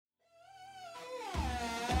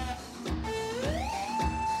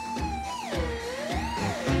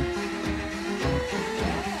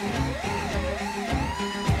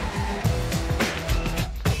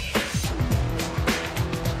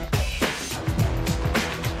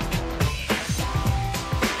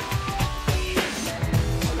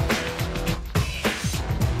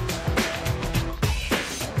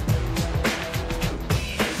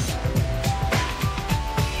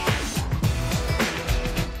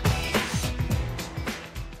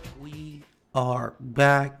are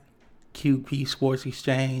back. QP Sports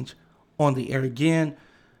Exchange on the air again.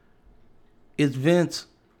 It's Vince.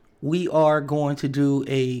 We are going to do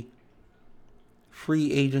a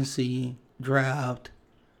free agency draft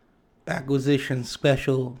acquisition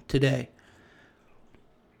special today.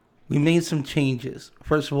 We made some changes.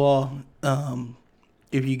 First of all,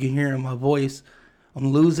 if you can hear in my voice,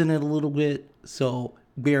 I'm losing it a little bit, so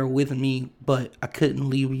bear with me, but I couldn't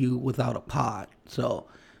leave you without a pod. So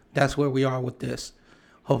that's where we are with this.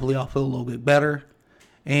 Hopefully I'll feel a little bit better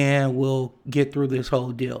and we'll get through this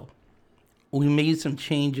whole deal. We made some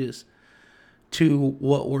changes to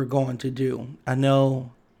what we're going to do. I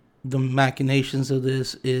know the machinations of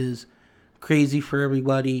this is crazy for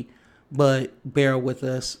everybody, but bear with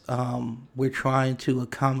us. We're trying to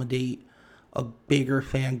accommodate a bigger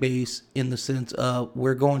fan base in the sense of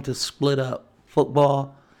we're going to split up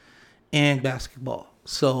football and basketball.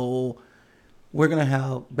 So we're going to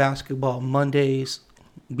have basketball Mondays,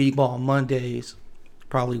 b-ball Mondays,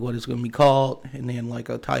 probably what it's going to be called, and then like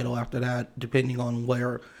a title after that, depending on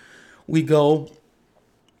where we go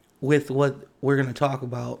with what we're going to talk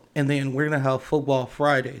about. And then we're going to have football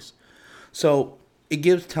Fridays. So it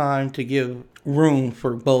gives time to give room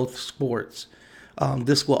for both sports.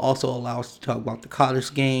 This will also allow us to talk about the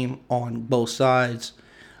college game on both sides,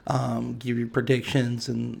 give you predictions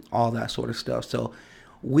and all that sort of stuff. So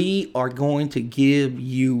we are going to give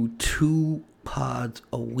you 2 pods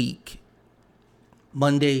a week,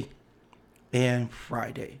 Monday and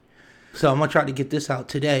Friday. So I'm going to try to get this out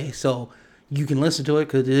today so you can listen to it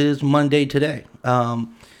because it is Monday today. A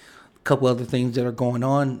couple other things that are going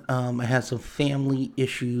on. I had some family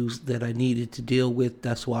issues that I needed to deal with.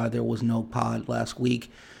 That's why there was no pod last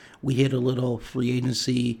week. We hit a little free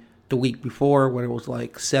agency the week before where it was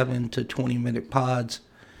like 7 to 20 minute pods.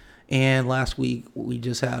 And last week we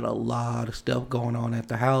just had a lot of stuff going on at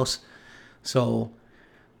the house. So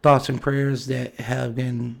thoughts and prayers that have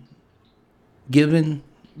been given,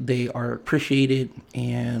 they are appreciated,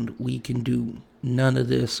 and we can do none of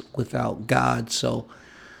this without God. So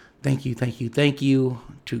thank you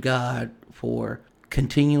to God for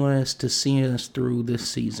continuing us to see us through this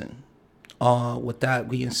season. With that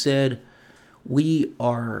being said, we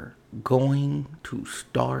are going to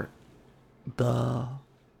start the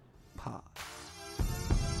pod.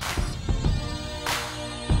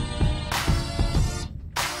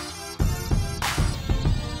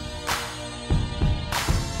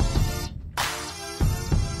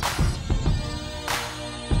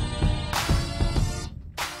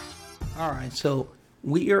 All right, so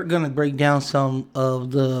we are going to break down some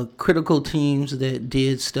of the critical teams that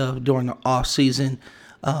did stuff during the off season.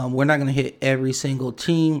 We're not going to hit every single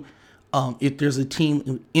team. If there's a team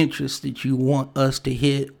of interest that you want us to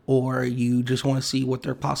hit, or you just want to see what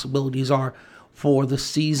their possibilities are for the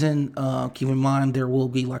season, keep in mind there will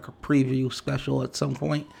be like a preview special at some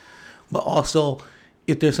point. But also,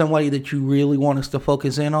 if there's somebody that you really want us to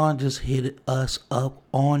focus in on, just hit us up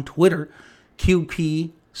on Twitter,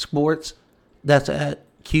 QP Sports. That's at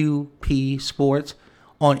QP Sports.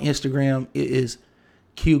 On Instagram, it is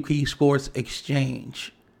QP Sports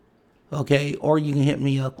Exchange. Okay, or you can hit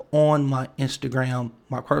me up on my Instagram,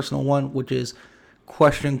 my personal one, which is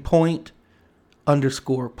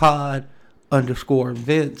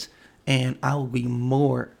question_pod_Vince, and I will be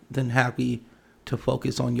more than happy to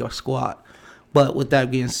focus on your squad. But with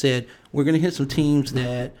that being said, we're going to hit some teams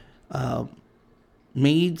that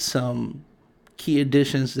made some key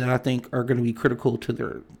additions that I think are going to be critical to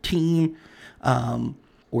their team.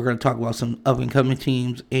 We're going to talk about some up-and-coming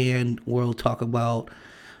teams, and we'll talk about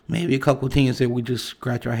maybe a couple of teams that we just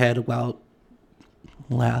scratch our head about,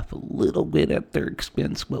 laugh a little bit at their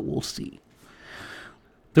expense, but we'll see.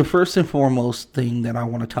 The first and foremost thing that I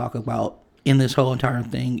want to talk about in this whole entire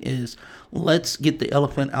thing is let's get the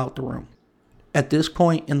elephant out the room. At this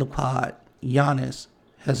point in the pod, Giannis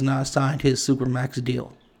has not signed his Supermax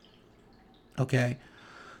deal. Okay?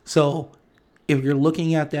 So if you're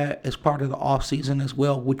looking at that as part of the offseason as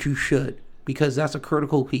well, which you should, because that's a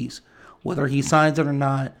critical piece, whether he signs it or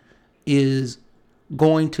not is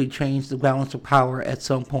going to change the balance of power at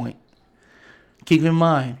some point. Keep in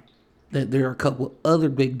mind that there are a couple other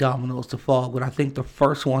big dominoes to fall, but I think the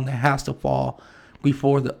first one that has to fall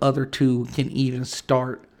before the other two can even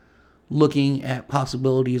start looking at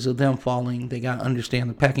possibilities of them falling, they got to understand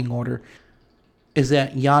the pecking order, is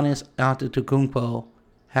that Giannis Antetokounmpo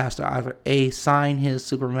has to either A, sign his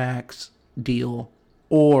Supermax deal,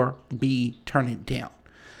 or B, turn it down.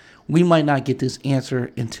 We might not get this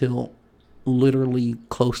answer until literally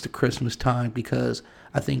close to Christmas time, because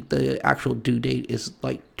I think the actual due date is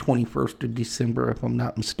like 21st of December, if I'm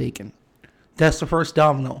not mistaken. That's the first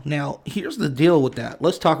domino. Now, here's the deal with that.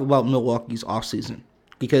 Let's talk about Milwaukee's offseason,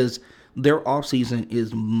 because their offseason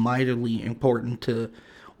is mightily important to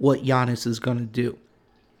what Giannis is going to do.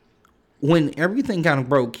 When everything kind of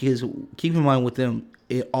broke, keep in mind with them,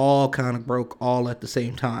 it all kind of broke all at the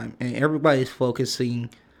same time. And everybody's focusing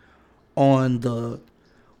on the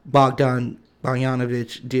Bogdan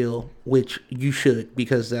Bogdanovic deal, which you should,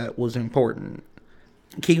 because that was important.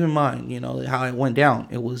 Keep in mind, how it went down.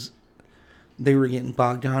 They were getting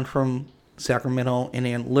Bogdan from Sacramento, and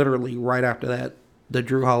then literally right after that, the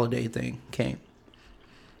Drew Holiday thing came.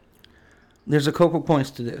 There's a couple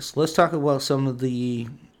points to this. Let's talk about some of the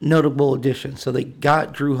notable additions. So they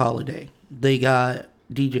got Drew Holiday. They got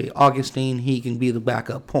DJ Augustine. He can be the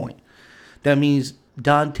backup point. That means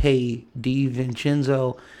Dante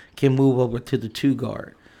DiVincenzo can move over to the 2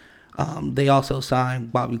 guard. They also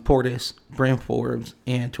signed Bobby Portis, Bryn Forbes,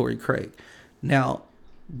 and Torrey Craig. Now,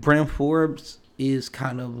 Bryn Forbes is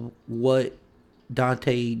kind of what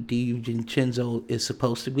Dante DiVincenzo is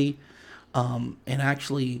supposed to be. And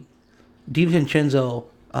actually, DiVincenzo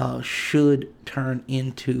should turn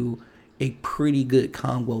into a pretty good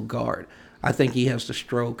combo guard. I think he has the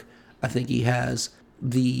stroke. I think he has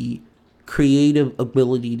the creative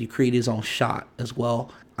ability to create his own shot as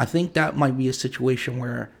well. I think that might be a situation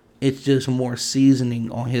where it's just more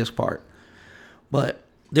seasoning on his part. But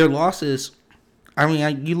their losses,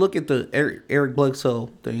 you look at the Eric Bledsoe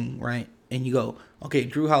thing, right? And you go, okay,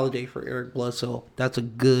 Drew Holiday for Eric Bledsoe, that's a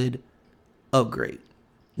good upgrade.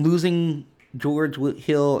 Losing George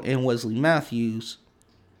Hill and Wesley Matthews,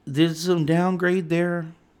 there's some downgrade there,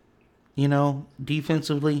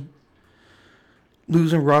 defensively.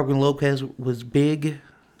 Losing Robin Lopez was big.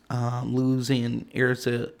 Losing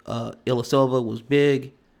Arisa Ilyasova was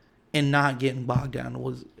big. And not getting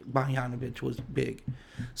Bogdanovic was big.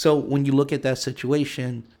 So when you look at that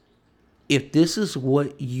situation, if this is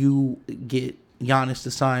what you get Giannis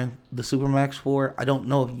to sign the Supermax for, I don't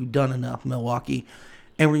know if you've done enough, Milwaukee.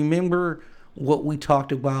 And remember what we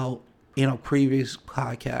talked about in a previous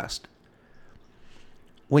podcast.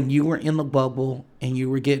 When you were in the bubble and you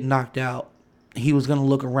were getting knocked out, he was going to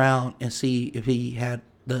look around and see if he had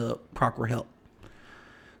the proper help.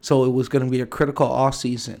 So it was going to be a critical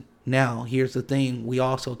offseason. Now, here's the thing. We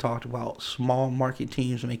also talked about small market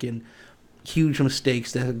teams making huge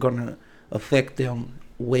mistakes that are going to affect them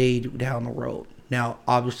way down the road. Now,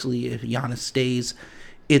 obviously, if Giannis stays,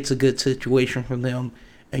 it's a good situation for them,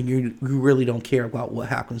 and you really don't care about what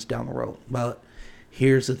happens down the road. But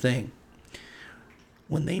here's the thing.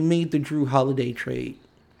 When they made the Drew Holiday trade,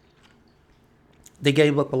 they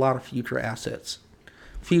gave up a lot of future assets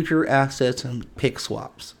and pick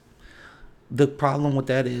swaps. The problem with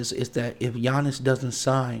that is that if Giannis doesn't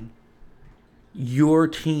sign, your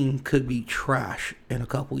team could be trash in a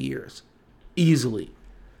couple years. Easily.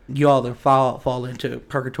 You either fall into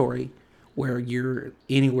purgatory where you're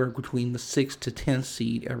anywhere between the 6th to 10th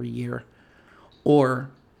seed every year, or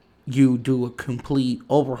you do a complete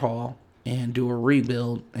overhaul and do a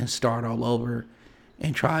rebuild and start all over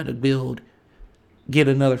and try to get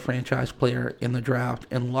another franchise player in the draft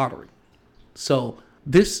and lottery. So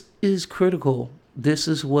this is critical. This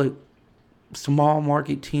is what small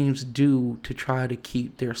market teams do to try to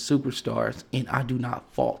keep their superstars, and I do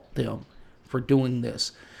not fault them for doing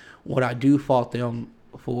this. What I do fault them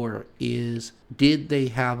for is, did they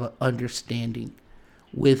have an understanding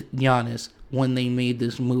with Giannis when they made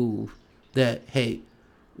this move that, hey,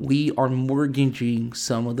 we are mortgaging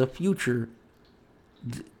some of the future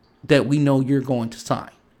that we know you're going to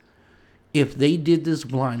sign. If they did this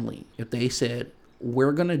blindly, if they said,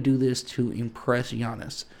 we're going to do this to impress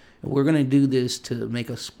Giannis, and we're going to do this to make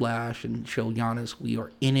a splash and show Giannis we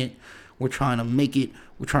are in it, we're trying to make it,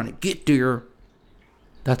 we're trying to get there,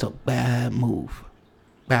 that's a bad move.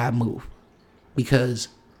 Bad move. Because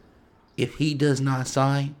if he does not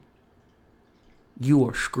sign, you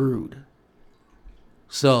are screwed.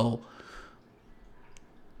 So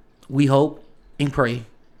we hope and pray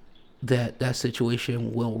that that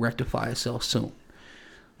situation will rectify itself soon.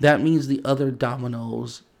 That means the other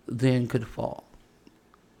dominoes then could fall.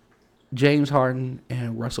 James Harden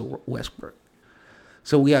and Russell Westbrook.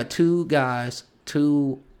 So we got two guys,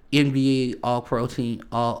 two NBA All-Pro team,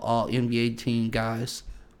 all NBA team guys.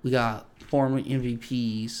 We got former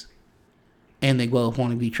MVPs, and they both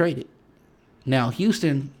want to be traded. Now,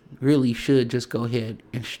 Houston really should just go ahead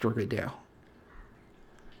and strip it down.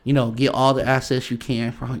 You know, get all the assets you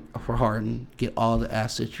can for Harden. Get all the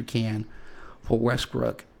assets you can for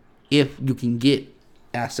Westbrook. If you can get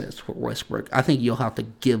assets for Westbrook, I think you'll have to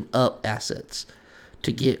give up assets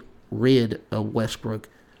to get rid of Westbrook,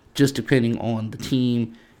 just depending on the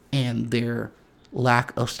team and their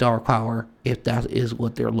lack of star power, if that is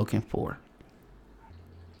what they're looking for.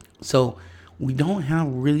 So we don't have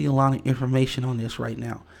really a lot of information on this right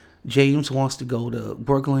now. James wants to go to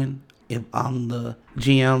Brooklyn. If I'm the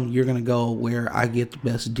GM, you're going to go where I get the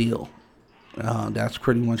best deal. That's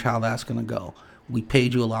pretty much how that's going to go. We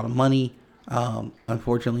paid you a lot of money.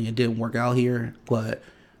 Unfortunately, it didn't work out here, but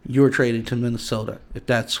you're traded to Minnesota if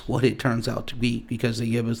that's what it turns out to be, because they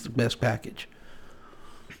give us the best package.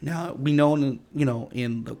 Now we know,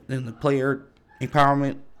 in the player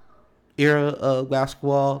empowerment era of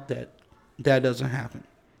basketball, that doesn't happen.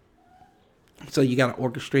 So you got to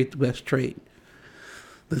orchestrate the best trade.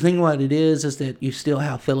 The thing about it is that you still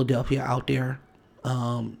have Philadelphia out there.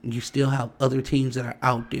 You still have other teams that are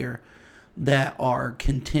out there that are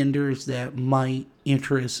contenders that might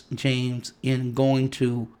interest James in going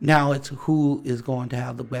to. Now it's who is going to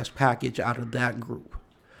have the best package out of that group.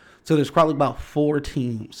 So there's probably about 4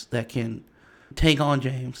 teams that can take on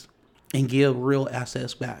James and give real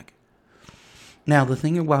assets back. Now the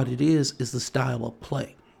thing about it is the style of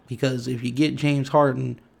play. Because if you get James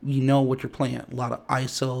Harden, you know what you're playing. A lot of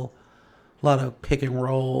ISO, a lot of pick and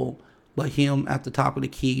roll, but him at the top of the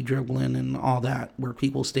key dribbling and all that, where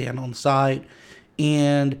people stand on the side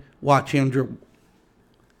and watch him dribble.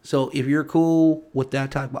 So if you're cool with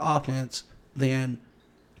that type of offense, then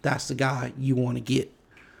that's the guy you want to get.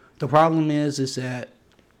 The problem is that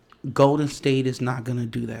Golden State is not going to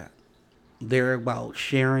do that. They're about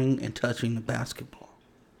sharing and touching the basketball.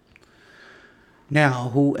 Now,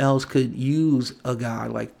 who else could use a guy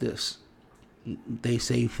like this? They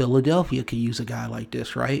say Philadelphia could use a guy like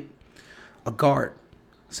this, right? A guard.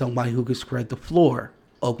 Somebody who could spread the floor,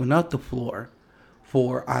 open up the floor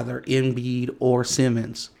for either Embiid or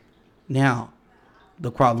Simmons. Now,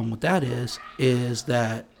 the problem with that is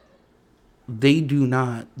that the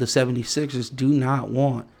 76ers do not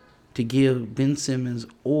want to give Ben Simmons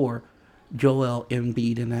or Joel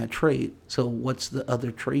Embiid in that trade. So what's the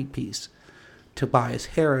other trade piece? Tobias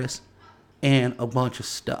Harris and a bunch of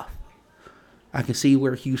stuff. I can see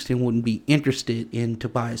where Houston wouldn't be interested in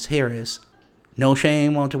Tobias Harris. No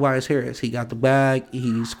shame on Tobias Harris. He got the bag.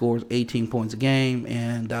 He scores 18 points a game,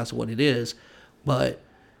 and that's what it is. But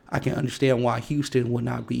I can understand why Houston would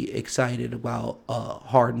not be excited about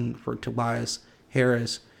Harden for Tobias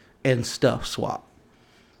Harris and stuff swap.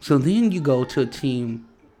 So then you go to a team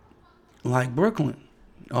like Brooklyn,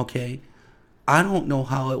 okay? I don't know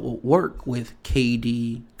how it will work with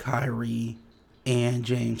KD, Kyrie, and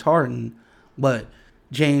James Harden, but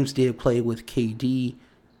James did play with KD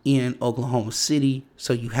in Oklahoma City,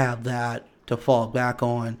 so you have that to fall back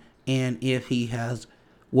on. And if he has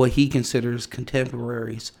what he considers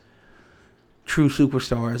contemporaries, true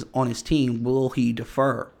superstars on his team, will he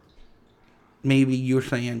defer? Maybe you're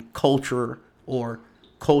saying culture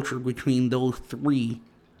between those 3,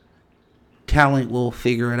 talent will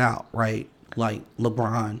figure it out, right? Like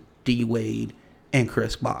LeBron, D-Wade, and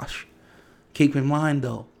Chris Bosh. Keep in mind,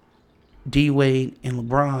 though, D-Wade and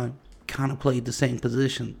LeBron kind of played the same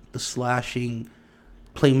position, the slashing,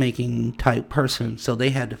 playmaking type person, so they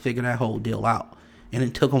had to figure that whole deal out, and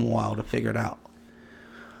it took them a while to figure it out.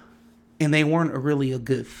 And they weren't really a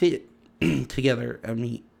good fit together. I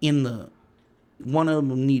mean, one of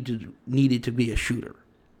them needed to be a shooter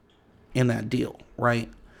in that deal,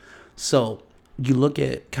 right? So you look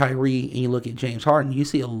at Kyrie and you look at James Harden, you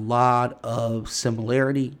see a lot of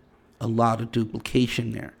similarity, a lot of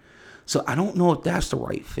duplication there. So I don't know if that's the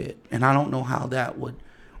right fit, and I don't know how that would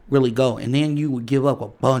really go. And then you would give up a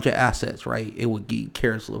bunch of assets, right? It would be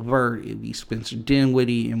Karis LeVert, it would be Spencer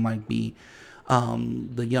Dinwiddie, it might be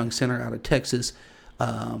the young center out of Texas.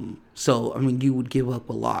 So, I mean, you would give up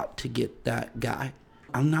a lot to get that guy.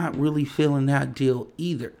 I'm not really feeling that deal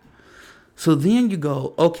either. So then you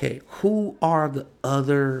go, okay, who are the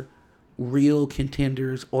other real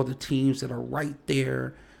contenders or the teams that are right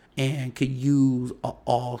there and could use an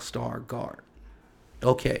all-star guard?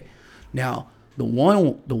 Okay, now the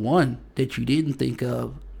one that you didn't think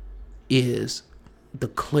of is the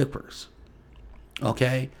Clippers.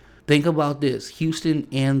 Okay, think about this. Houston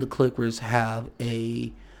and the Clippers have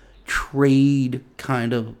a trade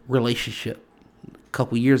kind of relationship. A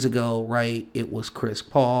couple years ago, right, it was Chris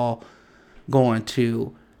Paul going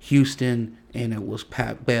to Houston, and it was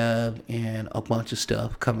Pat Bev and a bunch of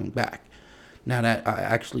stuff coming back. Now that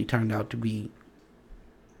actually turned out to be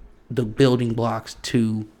the building blocks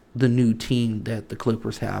to the new team that the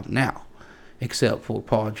Clippers have now, except for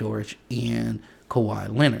Paul George and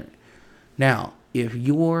Kawhi Leonard. Now, if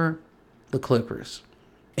you're the Clippers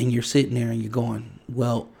and you're sitting there and you're going,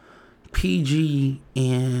 well, PG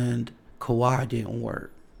and Kawhi didn't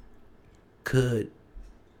work, could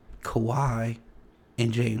Kawhi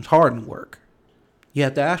and James Harden work? You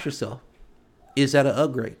have to ask yourself, is that an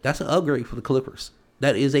upgrade? That's an upgrade for the Clippers.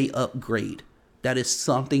 That is a upgrade. That is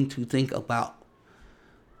something to think about.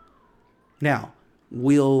 Now,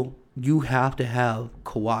 will you have to have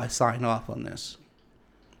Kawhi sign off on this?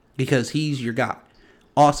 Because he's your guy.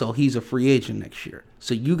 Also, he's a free agent next year.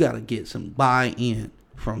 So you got to get some buy-in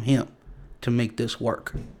from him to make this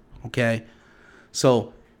work. Okay?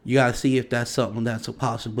 So you got to see if that's something that's a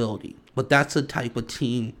possibility. But that's a type of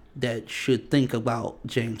team that should think about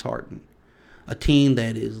James Harden. A team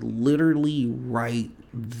that is literally right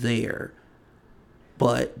there,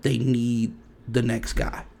 but they need the next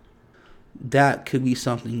guy. That could be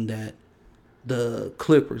something that the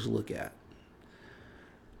Clippers look at.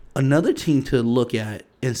 Another team to look at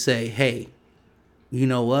and say, hey, you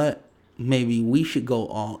know what? Maybe we should go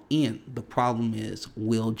all in. The problem is,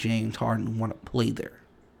 will James Harden want to play there?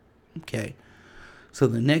 Okay. So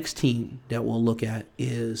the next team that we'll look at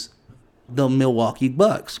is the Milwaukee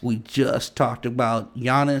Bucks. We just talked about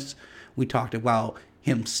Giannis. We talked about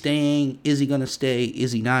him staying. Is he going to stay?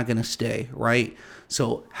 Is he not going to stay? Right?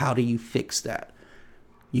 So how do you fix that?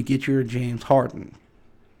 You get your James Harden.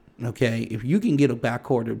 Okay? If you can get a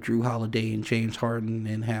backcourt of Jrue Holiday and James Harden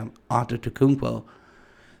and have Antetokounmpo,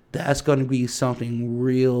 that's going to be something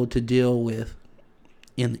real to deal with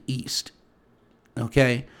in the East.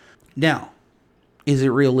 Okay? Now, is it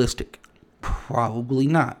realistic? Probably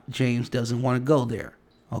not. James doesn't want to go there.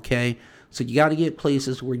 Okay? So you got to get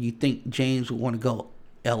places where you think James would want to go.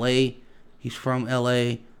 LA, he's from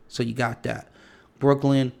LA, so you got that.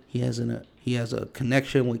 Brooklyn, he has a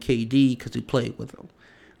connection with KD because he played with him.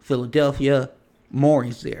 Philadelphia,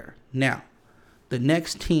 Morey's there. Now, the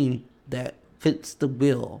next team that fits the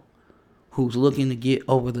bill, who's looking to get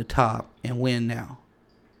over the top and win now,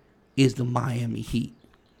 is the Miami Heat.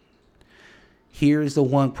 Here's the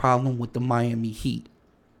one problem with the Miami Heat.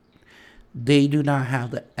 They do not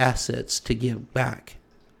have the assets to give back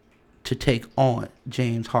to take on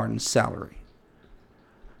James Harden's salary.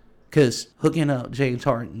 Because hooking up James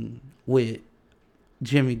Harden with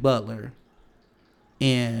Jimmy Butler,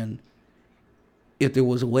 and if there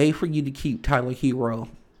was a way for you to keep Tyler Hero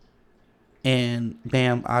and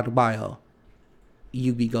Bam Adebayo,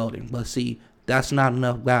 you'd be golden. But see, that's not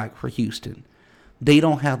enough back for Houston. They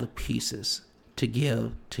don't have the pieces to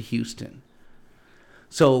give to Houston.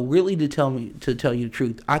 So really, to tell you the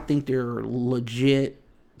truth, I think there are legit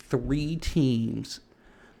 3 teams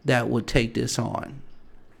that would take this on.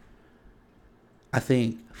 I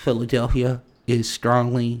think Philadelphia is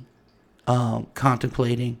strongly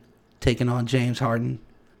contemplating taking on James Harden.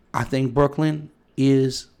 I think Brooklyn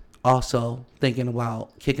is also thinking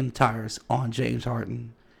about kicking the tires on James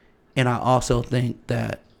Harden. And I also think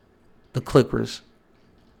that the Clippers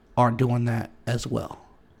are doing that as well.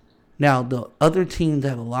 Now, the other team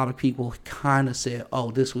that a lot of people kind of said,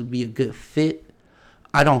 oh, this would be a good fit,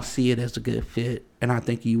 I don't see it as a good fit, and I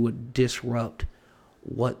think you would disrupt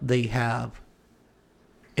what they have,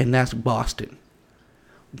 and that's Boston.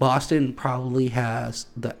 Boston probably has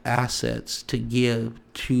the assets to give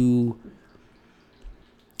to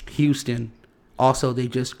Houston. Also, they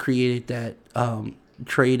just created that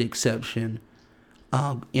trade exception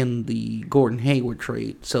in the Gordon Hayward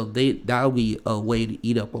trade. So that'll be a way to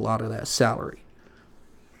eat up a lot of that salary.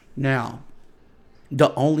 Now,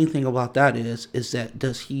 the only thing about that is that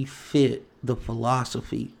does he fit the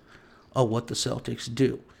philosophy of what the Celtics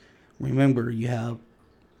do? Remember, you have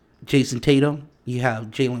Jason Tatum, you have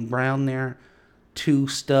Jaylen Brown there, 2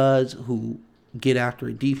 studs who get after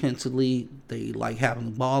it defensively. They like having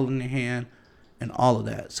the ball in their hand and all of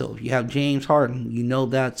that. So if you have James Harden, you know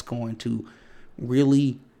that's going to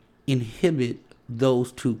really inhibit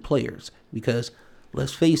those 2 players. Because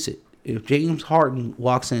let's face it, if James Harden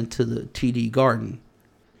walks into the TD Garden,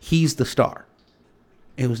 he's the star.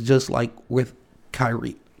 It was just like with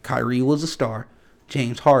Kyrie. Kyrie was a star.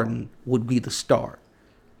 James Harden would be the star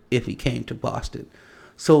if he came to Boston.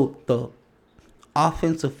 So the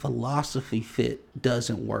offensive philosophy fit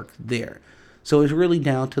doesn't work there. So it's really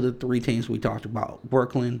down to the 3 teams we talked about: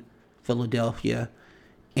 Brooklyn, Philadelphia,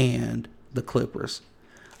 and the Clippers.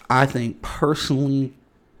 I think personally,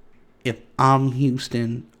 if I'm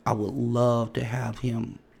Houston, I would love to have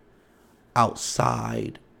him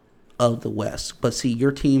outside of the West. But see,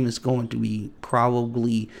 your team is going to be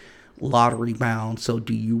probably lottery bound, so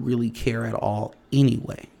do you really care at all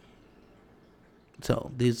anyway?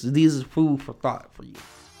 So these is food for thought for you.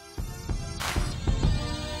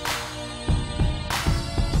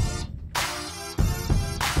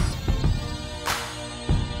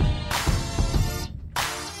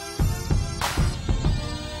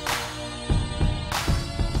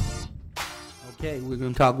 Okay, we're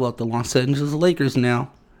going to talk about the Los Angeles Lakers now.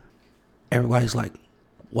 Everybody's like,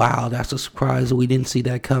 wow, that's a surprise. We didn't see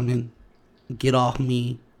that coming. Get off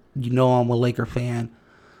me. You know I'm a Laker fan.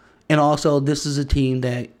 And also, this is a team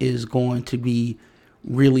that is going to be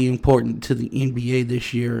really important to the NBA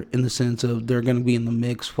this year in the sense of they're going to be in the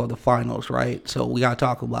mix for the finals, right? So we got to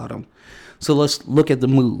talk about them. So let's look at the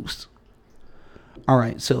moves. All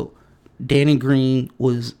right, so Danny Green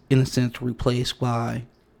was, in a sense, replaced by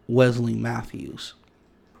Wesley Matthews.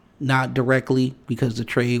 Not directly, because the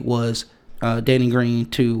trade was Danny Green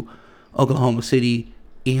to Oklahoma City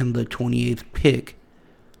and the 28th pick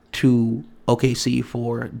to OKC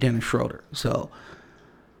for Dennis Schroeder. So,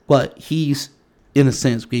 but he's, in a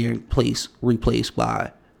sense, being replaced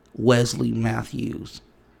by Wesley Matthews.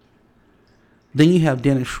 Then you have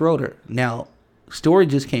Dennis Schroeder. Now, story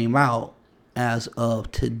just came out as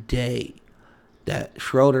of today that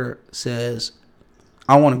Schroeder says,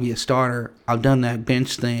 I want to be a starter. I've done that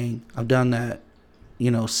bench thing. I've done that,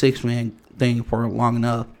 six-man thing for long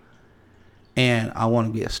enough. And I want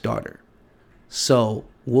to be a starter. So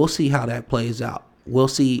we'll see how that plays out. We'll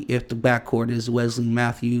see if the backcourt is Wesley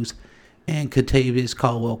Matthews and Kentavious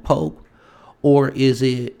Caldwell-Pope, or is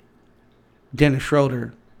it Dennis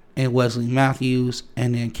Schroeder and Wesley Matthews,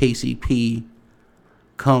 and then KCP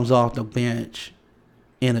comes off the bench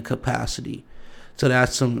in a capacity. So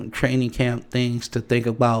that's some training camp things to think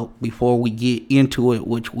about before we get into it,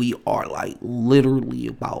 which we are like literally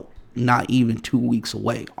about not even 2 weeks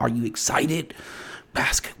away. Are you excited?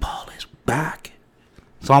 Basketball is back.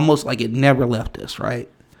 It's almost like it never left us, right?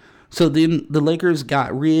 So then the Lakers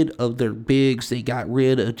got rid of their bigs. They got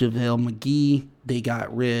rid of JaVale McGee. They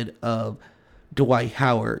got rid of Dwight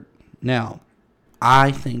Howard. Now,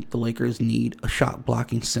 I think the Lakers need a shot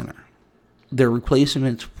blocking center. Their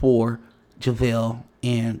replacements for JaVale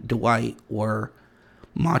and Dwight were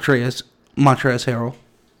Montrezl Harrell,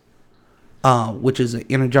 which is an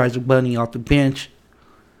Energizer Bunny off the bench.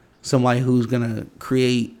 Somebody who's going to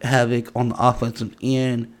create havoc on the offensive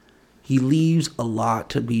end. He leaves a lot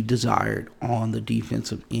to be desired on the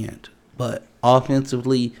defensive end. But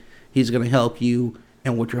offensively, he's going to help you.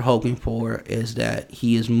 And what you're hoping for is that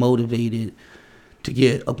he is motivated to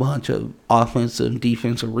get a bunch of offensive and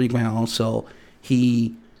defensive rebounds. So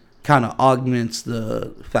he kind of augments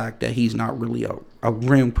the fact that he's not really a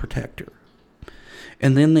rim protector.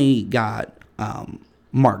 And then they got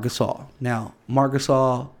Marc Gasol. Now, Marc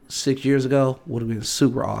Gasol 6 years ago would have been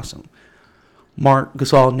super awesome. Marc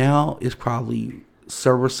Gasol now is probably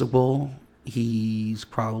serviceable. He's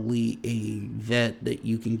probably a vet that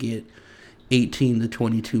you can get 18 to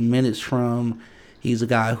 22 minutes from. He's a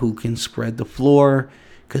guy who can spread the floor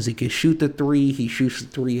because he can shoot the three. He shoots the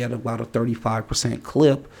three at about a 35%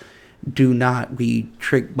 clip. Do not be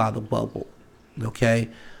tricked by the bubble, okay?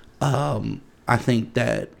 I think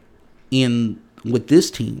that with this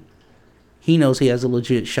team, he knows he has a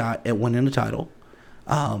legit shot at winning the title.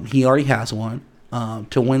 He already has one.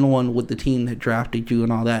 To win one with the team that drafted you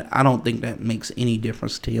and all that, I don't think that makes any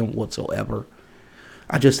difference to him whatsoever.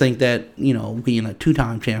 I just think that, being a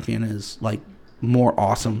two-time champion is, more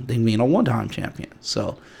awesome than being a one-time champion.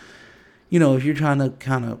 So, if you're trying to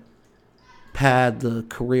kind of pad the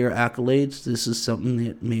career accolades, this is something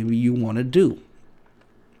that maybe you want to do.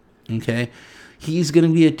 Okay? He's going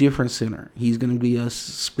to be a different center. He's going to be a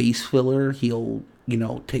space filler. He'll,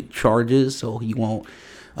 take charges, so he won't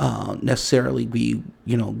necessarily be,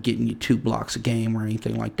 getting you 2 blocks a game or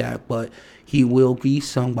anything like that. But he will be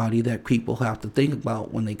somebody that people have to think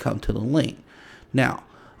about when they come to the lane. Now,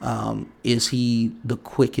 is he the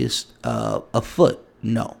quickest afoot?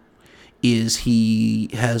 No. Is he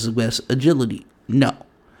has the best agility? No.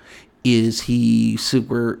 Is he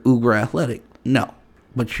super uber athletic? No.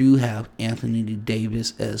 But you have Anthony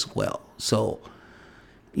Davis as well. So,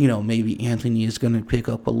 maybe Anthony is going to pick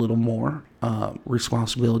up a little more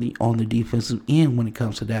responsibility on the defensive end when it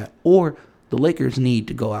comes to that. Or the Lakers need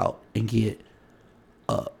to go out and get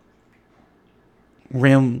a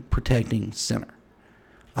rim protecting center.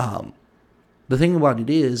 The thing about it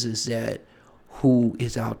is that who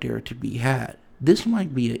is out there to be had? This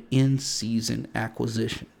might be an in-season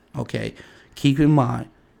acquisition, okay? Keep in mind,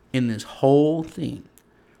 in this whole thing,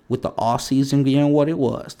 with the offseason being what it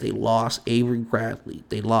was, they lost Avery Bradley,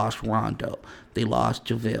 they lost Rondo, they lost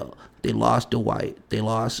JaVale, they lost Dwight, they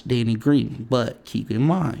lost Danny Green. But keep in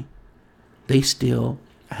mind, they still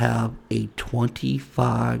have a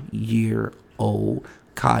 25-year-old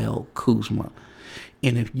Kyle Kuzma.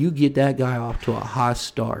 And if you get that guy off to a hot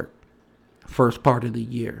start, first part of the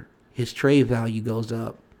year, his trade value goes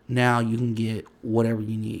up. Now you can get whatever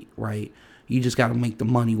you need, right? You just got to make the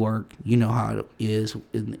money work. You know how it is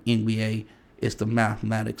in the NBA. It's the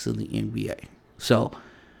mathematics of the NBA. So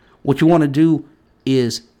what you want to do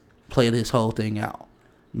is play this whole thing out.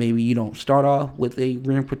 Maybe you don't start off with a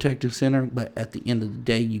rim protective center, but at the end of the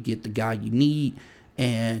day, you get the guy you need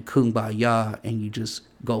and kumbaya, and you just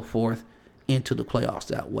go forth into the playoffs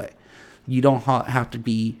that way. You don't have to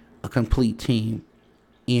be a complete team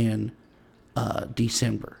in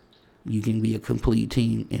December. You can be a complete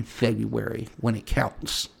team in February when it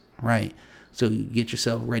counts, right? So you get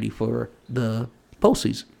yourself ready for the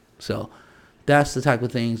postseason. So that's the type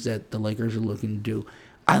of things that the Lakers are looking to do.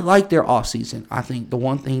 I like their offseason. I think the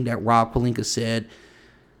one thing that Rob Pelinka said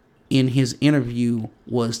in his interview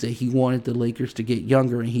was that he wanted the Lakers to get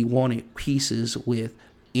younger and he wanted pieces with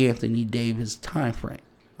Anthony Davis' time frame.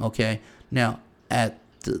 Okay? Now, at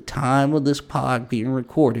the time of this pod being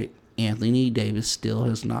recorded, Anthony Davis still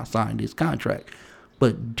has not signed his contract.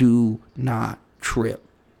 But do not trip.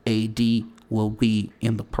 AD will be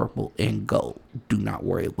in the purple and gold. Do not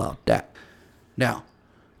worry about that. Now,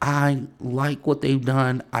 I like what they've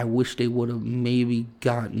done. I wish they would have maybe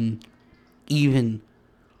gotten even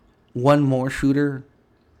one more shooter.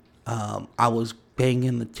 I was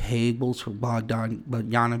banging the tables for Bogdan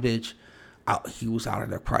Bogdanovic. He was out of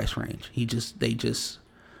their price range. They just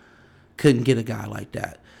couldn't get a guy like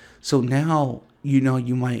that. So now,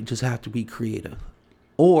 you might just have to be creative.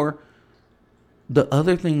 Or the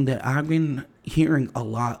other thing that I've been hearing a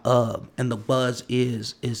lot of, and the buzz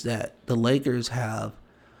is that the Lakers have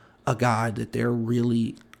a guy that they're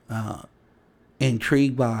really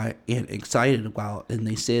intrigued by and excited about, and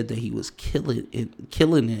they said that he was killing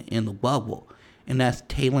it in the bubble, and that's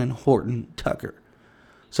Talen Horton-Tucker.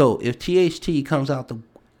 So if THT comes out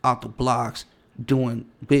the blocks doing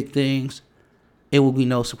big things, it will be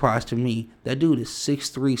no surprise to me. That dude is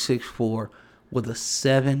 6'3", 6'4", with a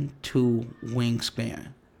 7'2" wingspan.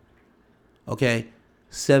 Okay?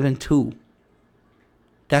 7'2".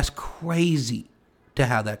 That's crazy to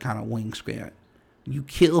have that kind of wingspan. You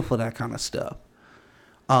kill for that kind of stuff.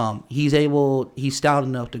 He's stout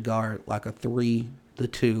enough to guard like a 3, the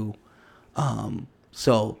 2.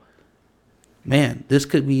 So, man, this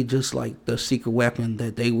could be just like the secret weapon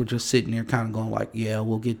that they were just sitting there kind of going like, yeah,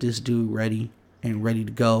 we'll get this dude ready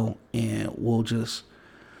to go, and we'll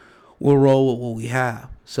roll with what we have.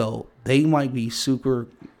 So they might be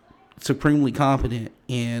supremely confident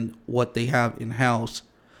in what they have in-house,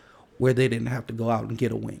 where they didn't have to go out and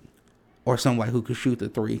get a wing or somebody who could shoot the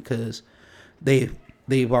 3, because they've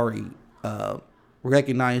already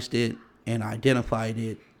recognized it and identified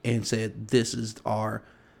it and said this is our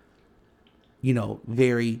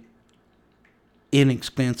very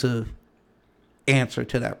inexpensive answer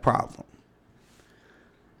to that problem.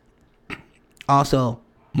 Also,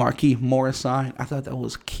 Markieff Morris signed. I thought that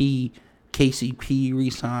was key. KCP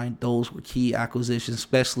re-signed. Those were key acquisitions,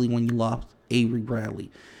 especially when you lost Avery Bradley.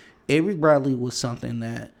 Avery Bradley was something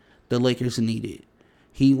that the Lakers needed.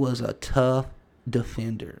 He was a tough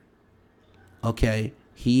defender. Okay?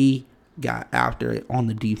 He got after it on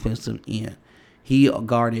the defensive end. He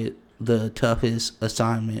guarded the toughest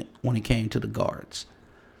assignment when it came to the guards.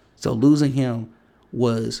 So losing him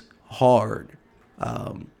was hard.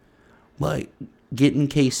 But getting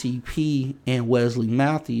KCP and Wesley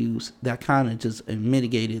Matthews, that kind of just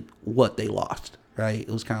mitigated what they lost, right? It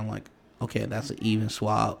was kind of like, okay, that's an even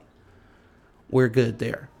swap. We're good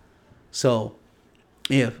there. So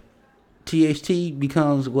if THT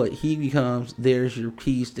becomes what he becomes, there's your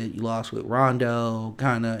piece that you lost with Rondo,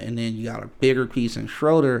 kind of, and then you got a bigger piece in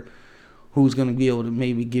Schroeder, who's going to be able to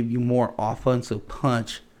maybe give you more offensive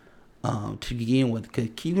punch to begin with. Because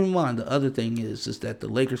keep in mind, the other thing is that the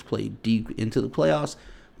Lakers played deep into the playoffs.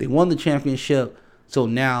 They won the championship, so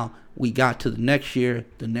now we got to the next year.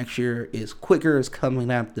 The next year is quicker, it's coming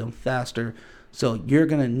at them faster. So you're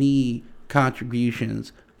going to need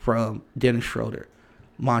contributions from Dennis Schroeder,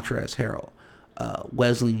 Montrezl Harrell,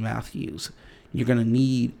 Wesley Matthews. You're going to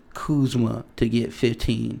need Kuzma to get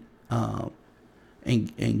 15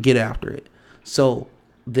 and get after it. So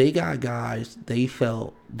they got guys they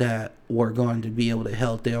felt that were going to be able to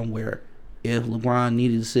help them, where if LeBron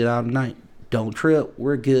needed to sit out tonight, don't trip,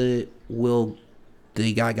 we're good.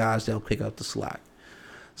 They got guys that'll pick up the slack.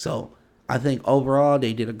 So I think overall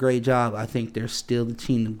they did a great job. I think they're still the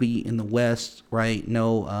team to beat in the West, right?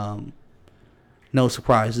 No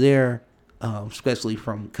surprise there, especially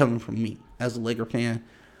coming from me as a Laker fan.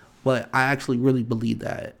 But I actually really believe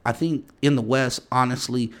that. I think in the West,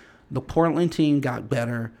 honestly, the Portland team got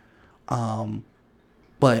better,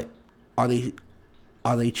 but are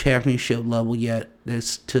they championship level yet?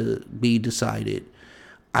 That's to be decided.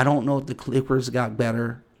 I don't know if the Clippers got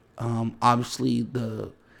better. Obviously,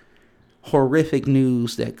 the horrific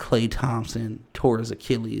news that Klay Thompson tore his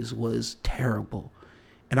Achilles was terrible.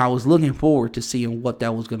 And I was looking forward to seeing what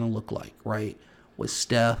that was going to look like, right? With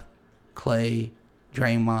Steph, Klay,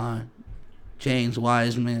 Draymond, James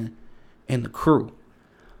Wiseman, and the crew.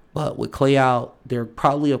 But with Klay out, they're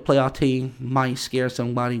probably a playoff team. Might scare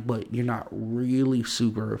somebody, but you're not really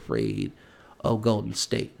super afraid of Golden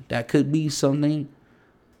State. That could be something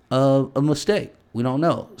of a mistake. We don't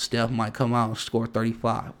know. Steph might come out and score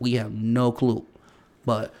 35. We have no clue.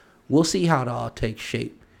 But we'll see how it all takes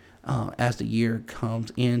shape as the year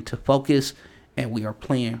comes into focus and we are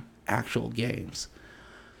playing actual games.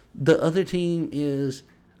 The other team is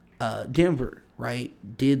Denver, right?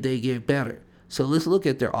 Did they get better? So let's look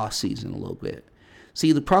at their offseason a little bit.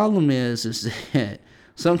 See, the problem is that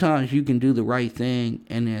sometimes you can do the right thing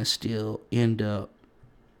and then still end up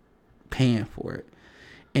paying for it.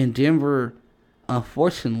 And Denver,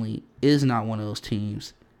 unfortunately, is not one of those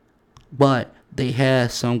teams. But they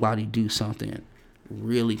had somebody do something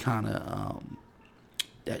really kind of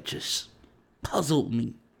that just puzzled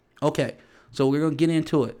me. Okay, so we're going to get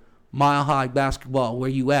into it. Mile High Basketball, where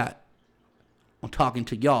you at? I'm talking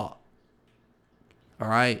to y'all. All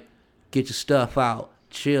right? Get your stuff out,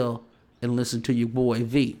 chill, and listen to your boy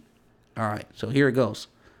V. All right, so here it goes.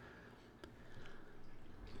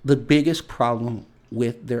 The biggest problem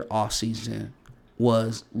with their offseason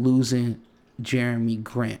was losing Jeremy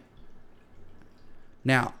Grant.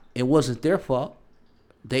 Now, it wasn't their fault.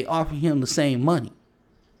 They offered him the same money.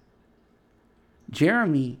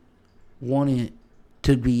 Jeremy wanted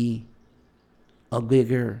to be a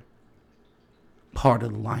bigger part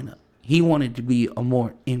of the lineup. He wanted to be a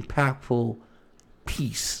more impactful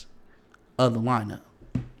piece of the lineup.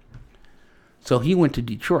 So he went to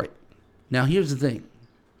Detroit. Now, here's the thing.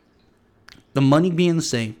 The money being the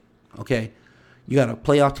same, okay, you got a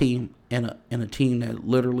playoff team and a team that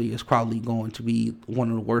literally is probably going to be one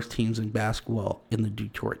of the worst teams in basketball in the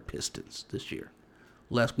Detroit Pistons this year.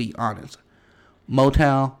 Let's be honest.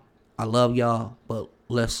 Motown, I love y'all, but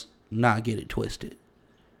let's not get it twisted.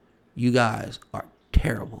 You guys are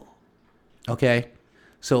terrible, okay?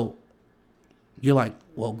 So you're like,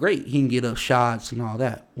 well, great, he can get up shots and all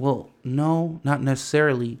that. Well, no, not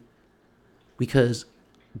necessarily, because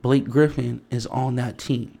Blake Griffin is on that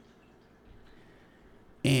team.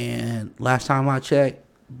 And last time I checked,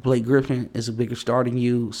 Blake Griffin is a bigger star than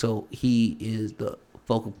you, so he is the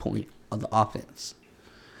focal point of the offense.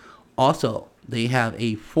 Also, they have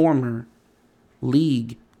a former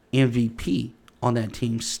league MVP on that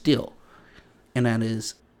team still, and that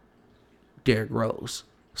is Derrick Rose.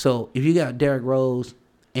 So if you got Derrick Rose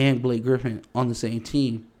and Blake Griffin on the same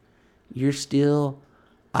team, you're still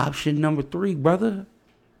option number 3, brother.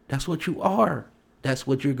 That's what you are. That's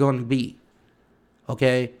what you're going to be.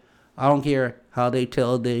 Okay? I don't care how they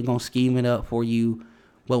tell they're going to scheme it up for you.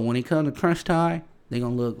 But when it comes to crunch time, they're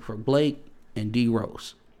going to look for Blake and D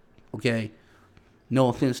Rose. Okay? No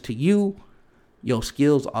offense to you. Your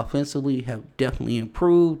skills offensively have definitely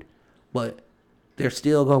improved. But they're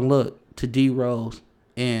still going to look to D Rose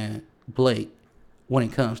and Blake when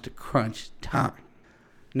it comes to crunch time.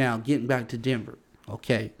 Now, getting back to Denver.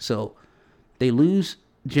 Okay? So, they lose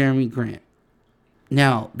Jeremy Grant.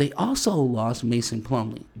 Now, they also lost Mason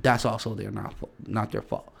Plumlee. That's also not their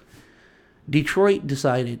fault. Detroit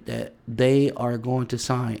decided that they are going to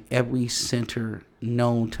sign every center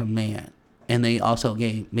known to man. And they also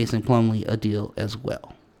gave Mason Plumlee a deal as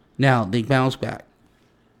well. Now, they bounce back.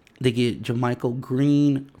 They get JaMychal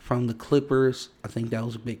Green from the Clippers. I think that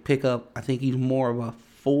was a big pickup. I think he's more of a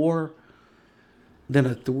 4 than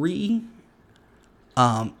a 3.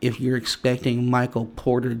 If you're expecting Michael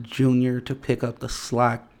Porter Jr. to pick up the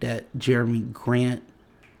slack that Jeremy Grant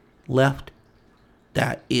left,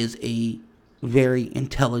 that is a very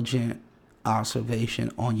intelligent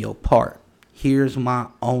observation on your part. Here's my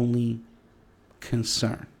only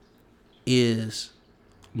concern. Is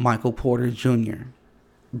Michael Porter Jr.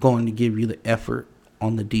 going to give you the effort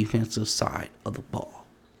on the defensive side of the ball?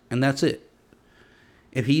 And that's it.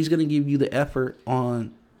 If he's going to give you the effort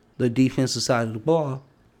on the defensive side of the ball,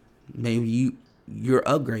 maybe you're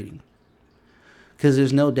upgrading. Because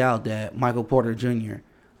there's no doubt that Michael Porter Jr.,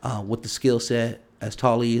 with the skill set, as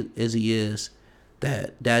tall as he is,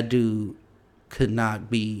 that dude could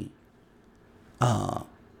not be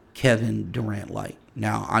Kevin Durant-like.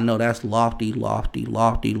 Now, I know that's lofty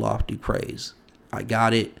praise. I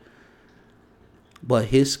got it. But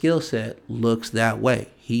his skill set looks that way.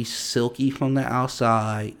 He's silky from the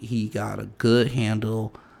outside. He got a good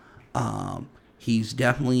handle. He's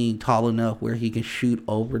definitely tall enough where he can shoot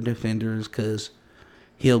over defenders because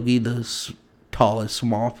he'll be the tallest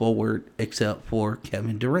small forward except for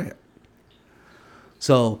Kevin Durant.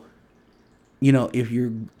 So, if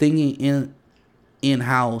you're thinking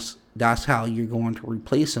in-house, that's how you're going to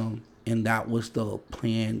replace him, and that was the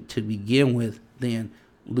plan to begin with, then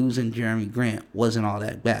losing Jeremy Grant wasn't all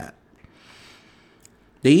that bad.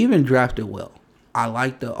 They even drafted well. I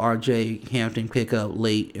like the RJ Hampton pickup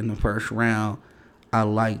late in the first round. I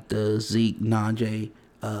like the Zeke Najee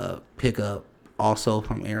pickup also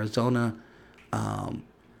from Arizona.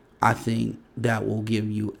 I think that will give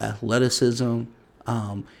you athleticism.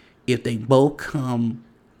 If they both come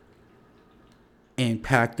and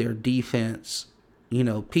pack their defense,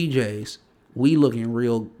 PJs, we looking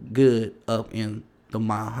real good up in the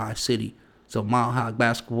Mile High City. So Mile High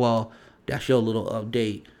Basketball, that's your little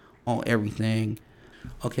update on everything.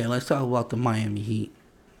 Okay, let's talk about the Miami Heat.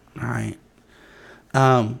 All right.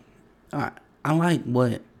 I like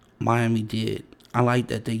what Miami did. I like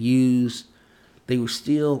that they were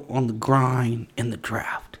still on the grind in the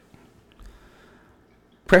draft.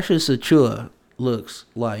 Precious Achiuwa looks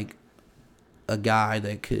like a guy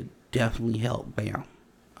that could definitely help Bam.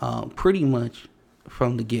 Pretty much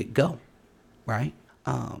from the get-go, right?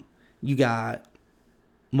 You got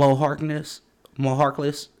Mo Harkless,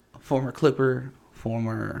 former Clipper,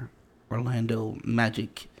 former Orlando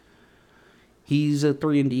Magic. He's a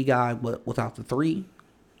 3-and-D guy, but without the 3.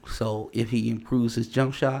 So if he improves his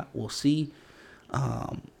jump shot, we'll see.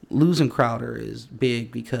 Losing Crowder is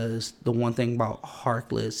big because the one thing about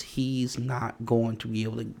Harkless, he's not going to be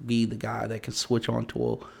able to be the guy that can switch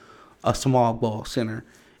onto a small ball center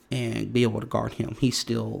and be able to guard him. He's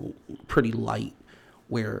still pretty light,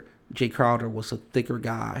 where Jay Crowder was a thicker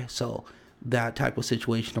guy. So that type of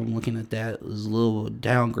situation, I'm looking at that as a little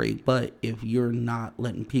downgrade. But if you're not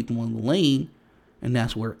letting people in the lane, and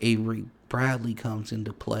that's where Avery Bradley comes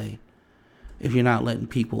into play, if you're not letting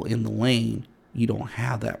people in the lane, you don't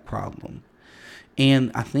have that problem. And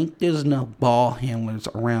I think there's enough ball handlers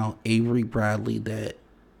around Avery Bradley that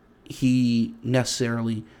he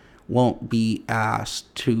necessarily won't be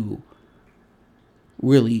asked to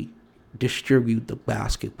really distribute the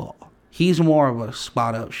basketball. He's more of a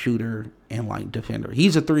spot-up shooter and defender.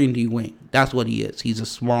 He's a 3-and-D wing. That's what he is. He's a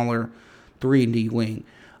smaller 3-and-D wing.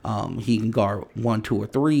 He can guard 1, 2, or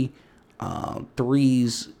 3.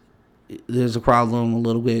 Threes, there's a problem a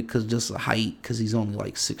little bit because just the height, because he's only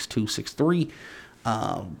 6'2",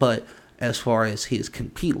 6'3". But as far as his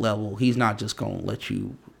compete level, he's not just going to let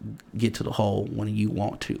you get to the hole when you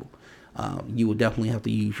want to. You would definitely have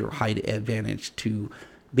to use your height advantage to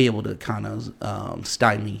be able to kind of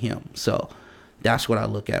stymie him. So that's what I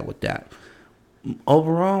look at with that.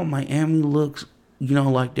 Overall, Miami looks,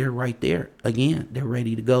 like they're right there. Again, they're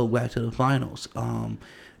ready to go back to the finals.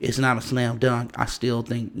 It's not a slam dunk. I still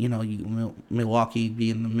think, Milwaukee be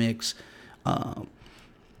in the mix.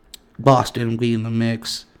 Boston be in the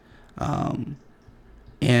mix.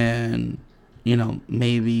 And,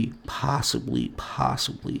 maybe, possibly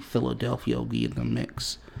Philadelphia will be in the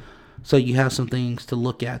mix. So you have some things to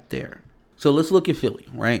look at there. So let's look at Philly,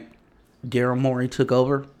 right? Daryl Morey took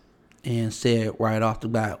over and said right off the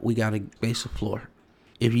bat, we got to base the floor.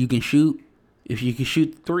 If you can shoot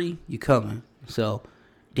the 3, you're coming. So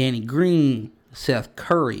Danny Green, Seth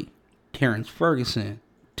Curry, Terrence Ferguson,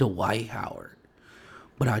 Dwight Howard.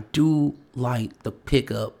 But I do like the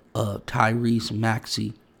pickup of Tyrese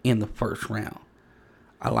Maxey in the first round.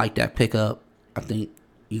 I like that pickup. I think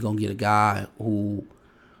you're going to get a guy who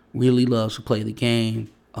really loves to play the game,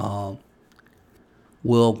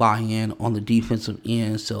 will buy in on the defensive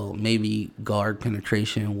end, so maybe guard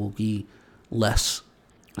penetration will be less.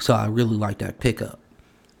 So I really like that pickup.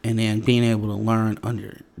 And then being able to learn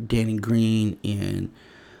under Danny Green and,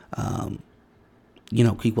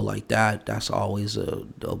 people like that, that's always a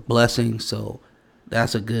blessing. So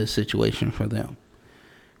that's a good situation for them.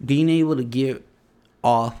 Being able to get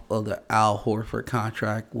off of the Al Horford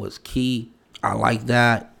contract was key. I like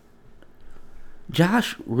that.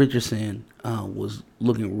 Josh Richardson was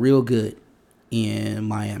looking real good in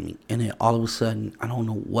Miami. And then all of a sudden, I don't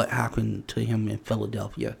know what happened to him in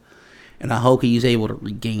Philadelphia. And I hope he's able to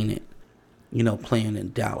regain it, playing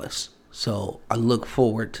in Dallas. So I look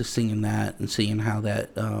forward to seeing that and seeing how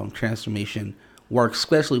that transformation works,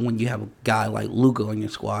 especially when you have a guy like Luka on your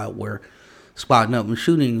squad where spotting up and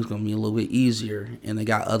shooting is going to be a little bit easier. And they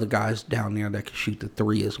got other guys down there that can shoot the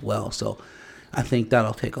 3 as well. So I think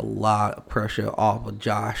that'll take a lot of pressure off of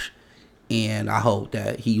Josh. And I hope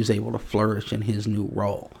that he's able to flourish in his new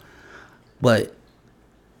role. But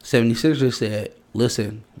 76ers said,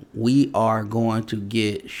 listen, we are going to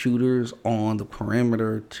get shooters on the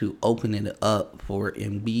perimeter to open it up for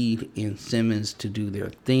Embiid and Simmons to do their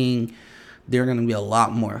thing. they're going to be a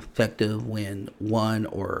lot more effective when one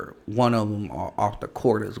of them are off the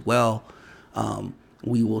court as well.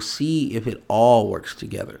 We will see if it all works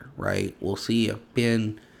together, right? We'll see if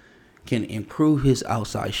Ben can improve his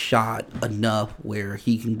outside shot enough where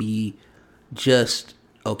he can be just,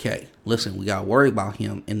 okay, listen, we got to worry about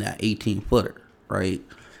him in that 18-footer, right?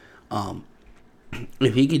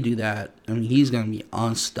 If he can do that, I mean, he's going to be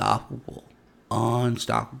unstoppable.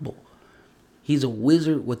 Unstoppable. He's a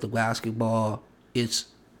wizard with the basketball. It's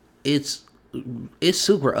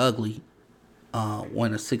super ugly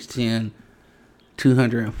when a 6'10",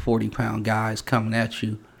 240-pound guy is coming at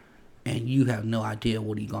you and you have no idea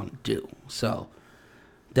what he's going to do. So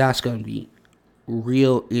that's going to be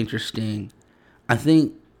real interesting. I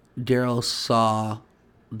think Daryl saw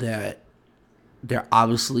that there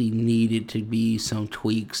obviously needed to be some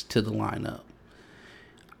tweaks to the lineup.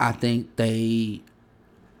 I think they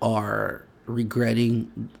are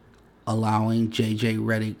regretting allowing J.J.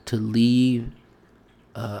 Redick to leave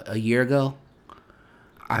a year ago.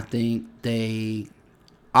 I think they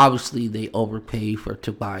overpaid for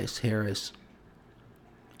Tobias Harris.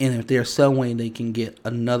 And if there's some way they can get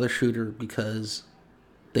another shooter because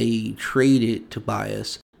they traded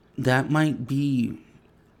Tobias, that might be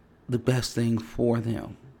the best thing for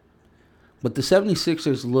them. But the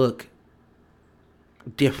 76ers look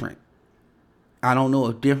different. I don't know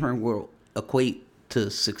if different will equate to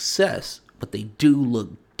success, but they do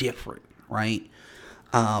look different, right?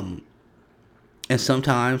 And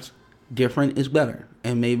sometimes different is better.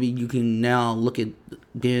 And maybe you can now look at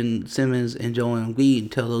Ben Simmons and Joel Embiid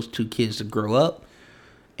and tell those two kids to grow up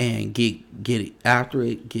and get after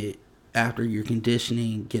it, get after your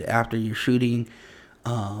conditioning, get after your shooting,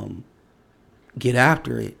 get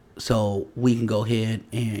after it, so we can go ahead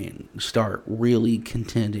and start really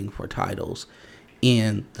contending for titles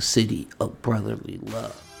in the city of brotherly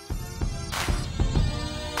love.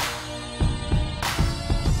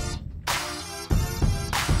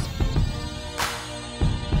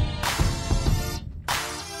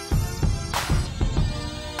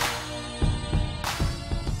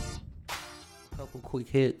 Couple quick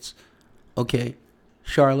hits. Okay,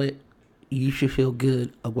 Charlotte, you should feel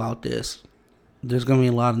good about this. There's going to be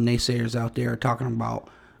a lot of naysayers out there talking about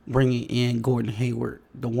bringing in Gordon Hayward.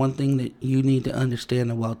 The one thing that you need to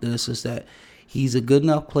understand about this is that he's a good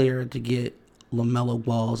enough player to get LaMelo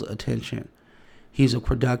Ball's attention. He's a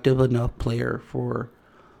productive enough player for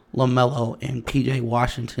LaMelo and PJ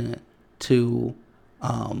Washington to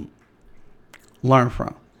learn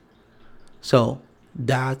from. So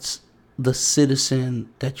that's the citizen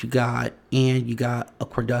that you got, and you got a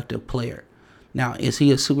productive player. Now, is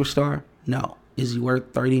he a superstar? No. Is he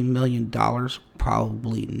worth $30 million?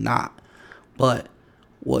 Probably not. But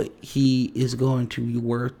what he is going to be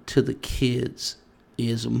worth to the kids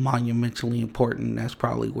is monumentally important. That's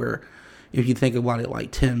probably where, if you think about it,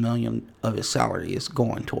 like $10 million of his salary is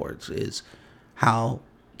going towards, is how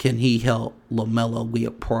can he help LaMelo be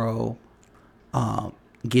a pro,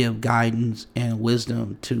 give guidance and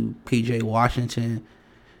wisdom to PJ Washington,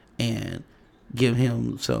 and give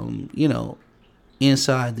him some,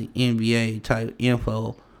 inside the NBA type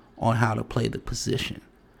info on how to play the position.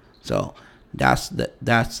 So that's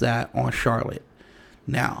that on Charlotte.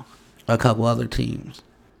 Now, a couple other teams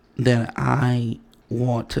that I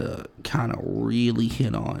want to kind of really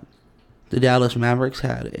hit on. The Dallas Mavericks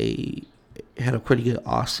had a pretty good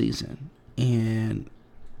offseason, and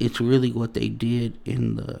it's really what they did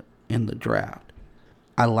in the draft.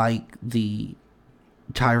 I like the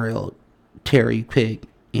Tyrell Terry pick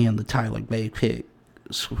and the Tyler Bay pick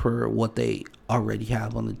for what they already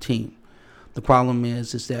have on the team. The problem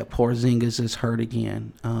is that Porzingis is hurt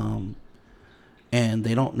again, and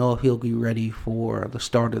they don't know if he'll be ready for the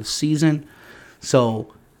start of the season.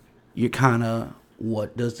 So you're kind of,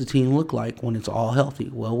 what does the team look like when it's all healthy?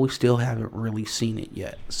 Well, we still haven't really seen it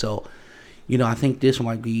yet. So, I think this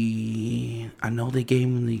might be, I know they gave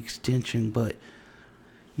him the extension, but,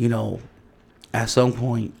 at some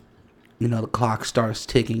point, the clock starts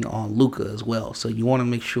ticking on Luka as well. So you want to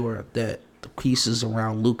make sure that the pieces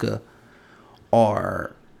around Luka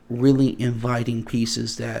are really inviting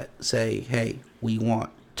pieces that say, hey, we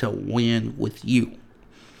want to win with you.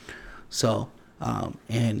 So,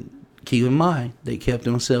 and keep in mind, they kept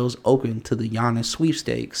themselves open to the Giannis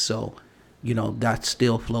sweepstakes. So, that's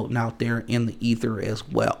still floating out there in the ether as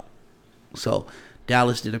well. So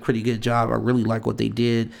Dallas did a pretty good job. I really like what they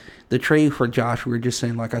did. The trade for Josh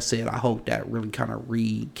Richardson, like I said, I hope that really kind of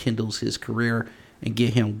rekindles his career and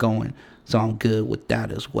get him going. So I'm good with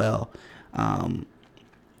that as well.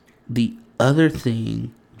 The other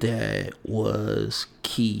thing that was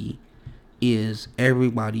key is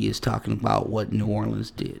everybody is talking about what New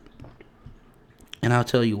Orleans did. And I'll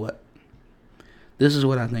tell you what. This is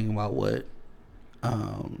what I think about what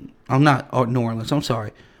New Orleans, I'm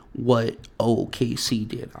sorry, what OKC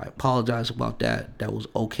did. I apologize about that. That was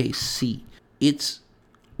OKC. It's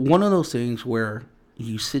one of those things where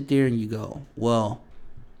you sit there and you go, well,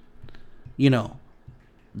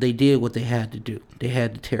 they did what they had to do. They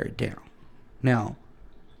had to tear it down. Now,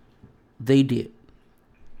 they did.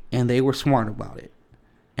 And they were smart about it.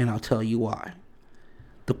 And I'll tell you why.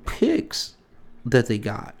 The picks that they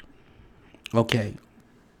got, okay,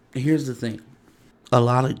 here's the thing. A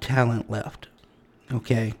lot of talent left,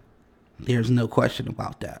 okay? There's no question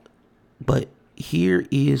about that. But here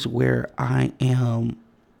is where I am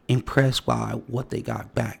impressed by what they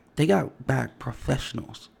got back. They got back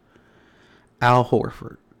professionals. Al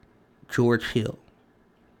Horford, George Hill.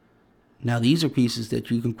 Now, these are pieces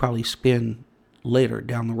that you can probably spend later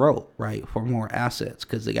down the road, right, for more assets,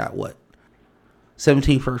 because they got,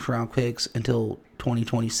 17 first-round picks until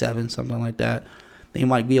 2027, something like that. They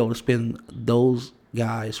might be able to spend those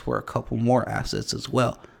guys for a couple more assets as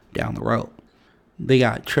well down the road. They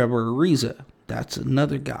got Trevor Ariza. That's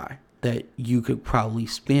another guy that you could probably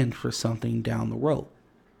spend for something down the road.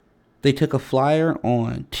 They took a flyer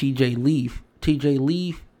on TJ Leaf. TJ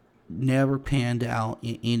Leaf never panned out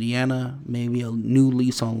in Indiana. Maybe a new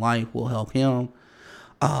lease on life will help him.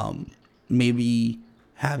 Maybe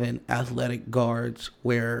having athletic guards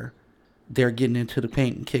where they're getting into the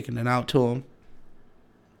paint and kicking it out to them.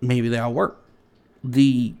 Maybe that'll work.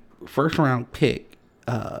 The first round pick,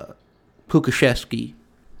 Pokusevski,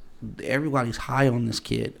 everybody's high on this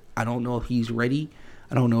kid. I don't know if he's ready.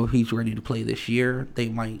 I don't know if he's ready to play this year. They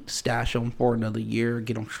might stash him for another year,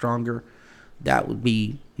 get him stronger. That would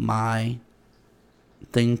be my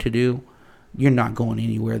thing to do. You're not going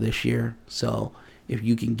anywhere this year. So if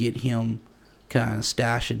you can get him kind of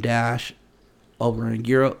stash and dash over in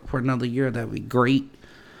Europe for another year, that'd be great.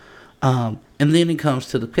 And then it comes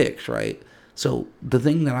to the picks, right? So the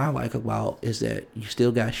thing that I like about is that you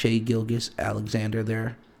still got Shai Gilgeous-Alexander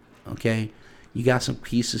there, okay? You got some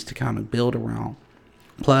pieces to kind of build around.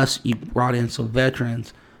 Plus, you brought in some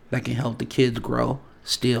veterans that can help the kids grow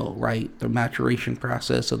still, right? The maturation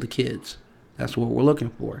process of the kids. That's what we're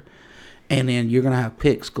looking for. And then you're going to have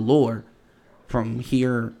picks galore from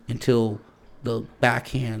here until the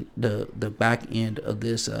back end of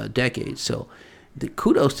this decade. So the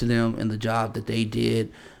kudos to them and the job that they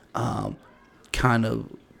did, kind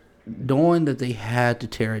of knowing that they had to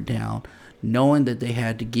tear it down, knowing that they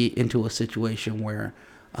had to get into a situation where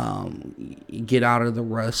get out of the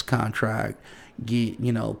Russ contract,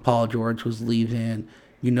 Paul George was leaving,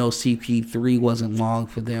 CP3 wasn't long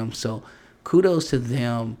for them. So kudos to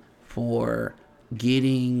them for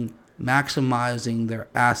maximizing their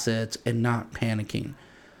assets and not panicking.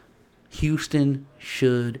 Houston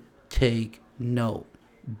should take note.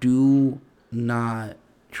 Do not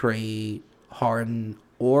trade Harden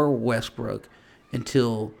or Westbrook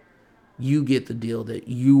until you get the deal that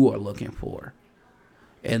you are looking for.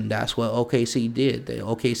 And that's what OKC did. They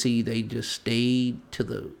just stayed to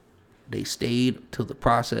the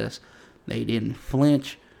process. They didn't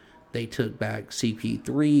flinch. They took back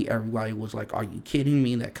CP3. Everybody was like, are you kidding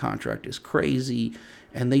me? That contract is crazy.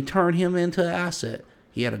 And they turned him into an asset.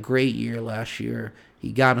 He had a great year last year.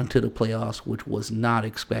 He got into the playoffs, which was not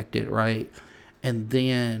expected, right? And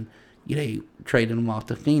then they traded him off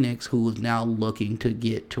to Phoenix, who is now looking to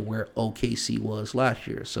get to where OKC was last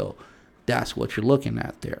year. So that's what you're looking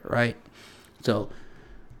at there, right? So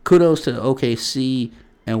kudos to OKC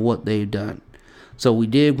and what they've done. So we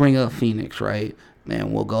did bring up Phoenix, right?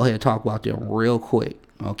 Man, we'll go ahead and talk about them real quick.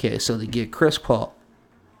 Okay, so they get Chris Paul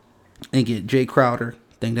and get Jay Crowder.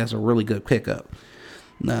 I think that's a really good pickup.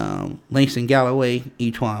 Langston Galloway,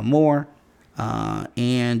 Etuan Moore,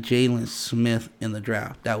 and Jalen Smith in the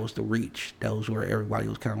draft. That was the reach. That was where everybody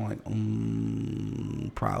was kind of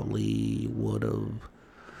like, probably would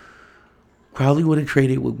have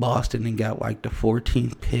traded with Boston and got like the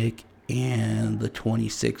 14th pick and the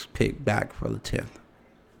 26th pick back for the 10th.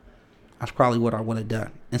 That's probably what I would have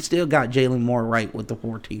done. And still got Jalen Moore right with the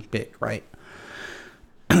 14th pick, right?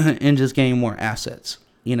 And just gain more assets.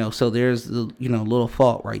 So there's the, little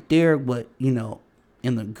fault right there. But,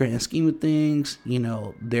 in the grand scheme of things,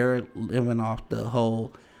 they're living off the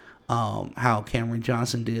whole how Cameron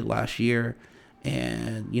Johnson did last year.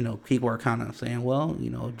 And, people are kind of saying, well,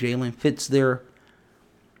 Jalen fits their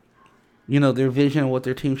vision of what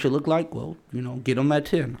their team should look like. Well, get them at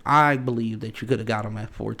 10. I believe that you could have got them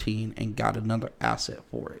at 14 and got another asset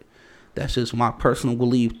for it. That's just my personal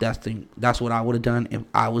belief. That's what I would have done if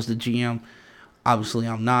I was the GM. Obviously,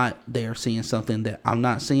 I'm not. They're seeing something that I'm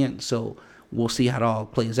not seeing. So we'll see how it all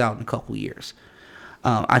plays out in a couple of years.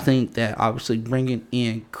 I think that obviously bringing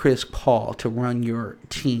in Chris Paul to run your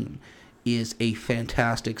team is a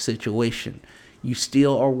fantastic situation. You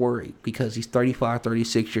still are worried because he's 35,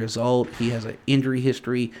 36 years old. He has an injury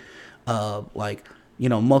history of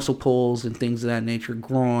muscle pulls and things of that nature,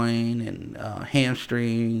 groin and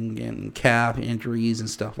hamstring and calf injuries and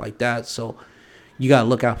stuff like that. So you got to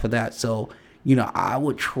look out for that. So, I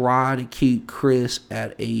would try to keep Chris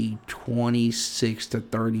at a 26 to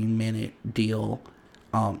 30 minute deal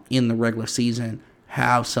in the regular season.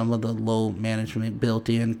 Have some of the load management built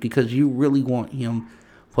in because you really want him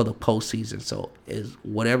for the postseason. So is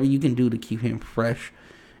whatever you can do to keep him fresh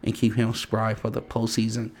and keep him spry for the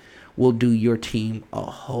postseason will do your team a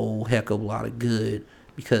whole heck of a lot of good,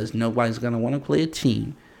 because nobody's going to want to play a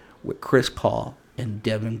team with Chris Paul and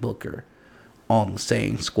Devin Booker on the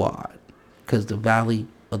same squad, because the Valley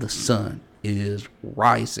of the Sun is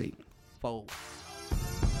rising. Folks.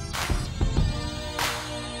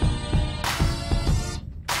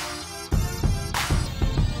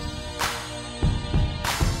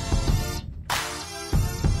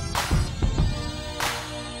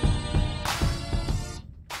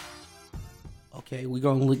 Okay, we're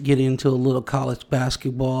going to get into a little college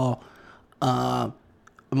basketball. I'm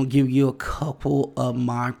going to give you a couple of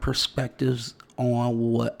my perspectives on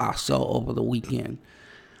what I saw over the weekend.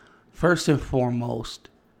 First and foremost,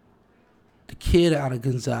 the kid out of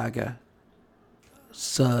Gonzaga,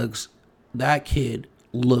 Suggs, that kid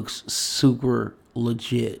looks super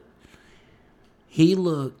legit. He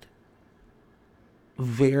looked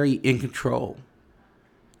very in control.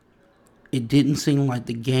 It didn't seem like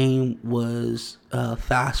the game was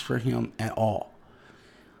fast for him at all.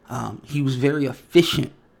 He was very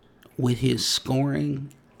efficient with his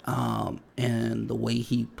scoring and the way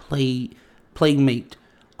he playmaked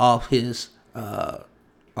off his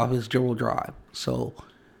dribble drive. So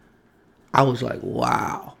I was like,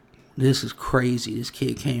 wow, this is crazy. This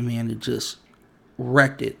kid came in and just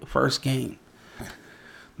wrecked it first game.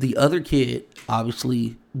 The other kid,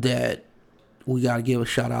 obviously, that we got to give a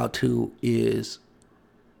shout out to is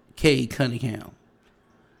Cade Cunningham.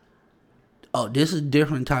 Oh, this is a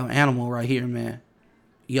different type of animal right here, man.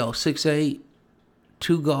 Yo, 6'8",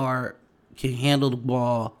 2 guard, can handle the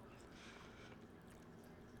ball,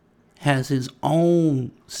 has his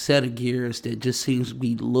own set of gears that just seems to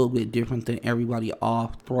be a little bit different than everybody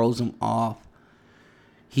off, throws him off.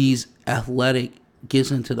 He's athletic,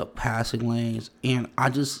 gets into the passing lanes, and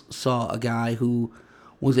I just saw a guy who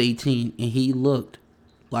was 18, and he looked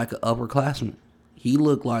like an upperclassman. He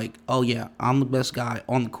looked like, oh yeah, I'm the best guy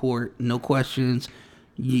on the court, no questions.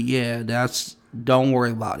 Yeah, don't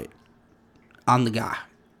worry about it. I'm the guy.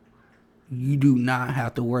 You do not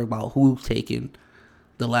have to worry about who's taking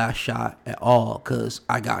the last shot at all, because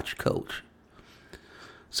I got you, coach.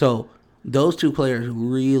 So those two players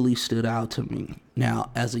really stood out to me.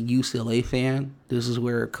 Now, as a UCLA fan, this is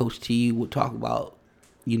where Coach T would talk about,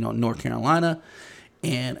 North Carolina.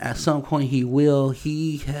 And at some point he will.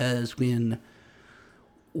 He has been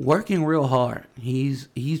working real hard. He's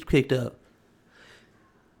picked up.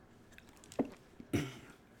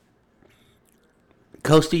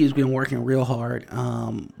 Coach T has been working real hard.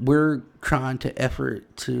 We're trying to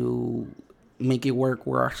effort to make it work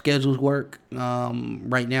where our schedules work.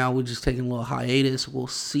 Right now we're just taking a little hiatus. We'll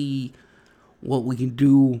see what we can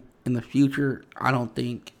do in the future. I don't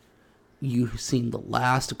think you've seen the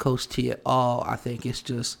last of Coach T at all. I think it's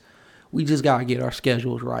just, we just got to get our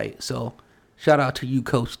schedules right. So shout out to you,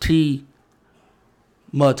 Coach T,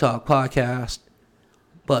 Mud Talk Podcast.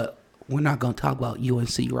 But we're not going to talk about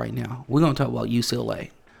UNC right now. We're going to talk about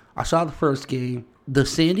UCLA. I saw the first game. The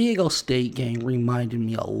San Diego State game reminded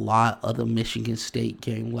me a lot of the Michigan State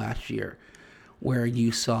game last year, where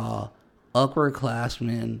you saw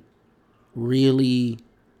upperclassmen really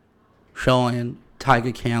showing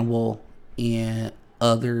Tiger Campbell and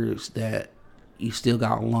others that you still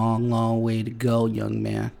got a long, long way to go, young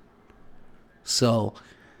man. So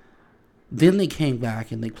then they came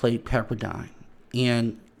back and they played Pepperdine.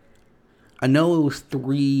 And I know it was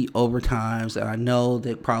 3 overtimes, and I know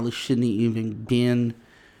they probably shouldn't have even been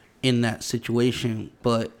in that situation,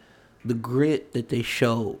 but the grit that they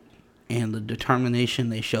showed and the determination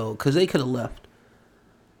they showed, because they could have left.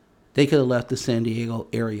 They could have left the San Diego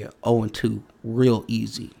area 0-2 real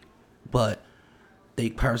easy. But they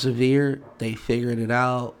persevered. They figured it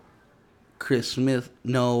out. Chris Smith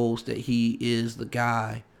knows that he is the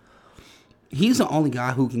guy. He's the only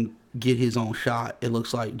guy who can get his own shot, it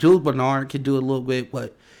looks like. Jules Bernard can do it a little bit,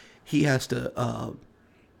 but he has to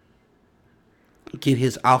get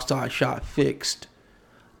his outside shot fixed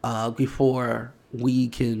before we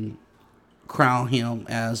can crown him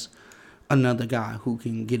as another guy who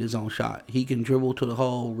can get his own shot. He can dribble to the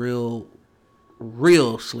hole real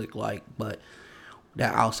slick like, but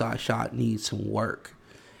that outside shot needs some work.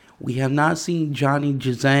 We have not seen Johnny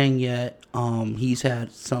Juzang yet. He's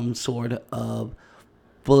had some sort of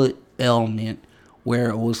foot ailment where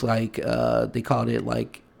it was like they called it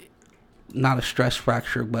like not a stress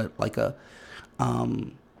fracture, but like a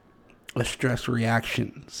stress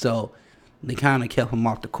reaction. So they kind of kept him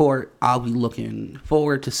off the court. I'll be looking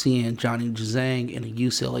forward to seeing Johnny Juzang in a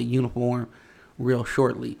UCLA uniform real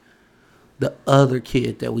shortly. The other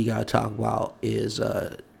kid that we got to talk about is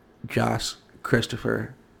Josh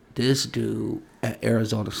Christopher. This dude at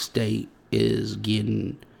Arizona State is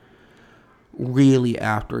getting really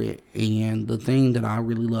after it. And the thing that I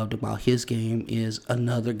really loved about his game is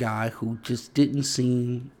another guy who just didn't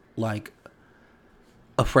seem like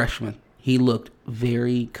a freshman. He looked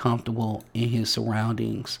very comfortable in his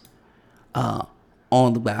surroundings on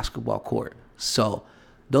the basketball court. So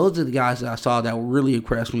those are the guys that I saw that really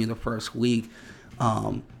impressed me the first week.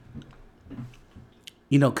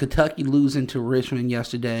 Kentucky losing to Richmond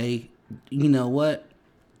yesterday, you know what?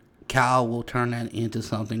 Cal will turn that into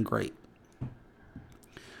something great.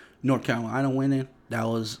 North Carolina winning, that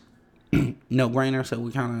was no-brainer. So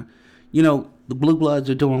we kind of, the Blue Bloods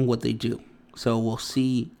are doing what they do. So we'll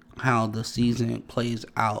see how the season plays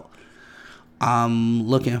out. I'm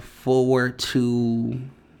looking forward to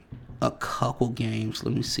a couple games.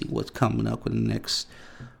 Let me see what's coming up in the next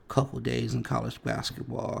couple days in college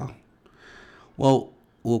basketball. Well,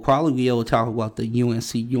 we'll probably be able to talk about the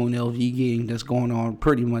UNC-UNLV game that's going on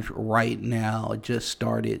pretty much right now. It just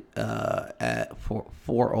started at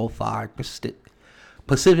 4:05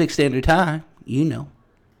 Pacific Standard Time,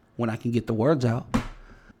 when I can get the words out.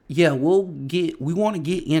 Yeah, we want to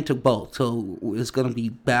get into both. So it's going to be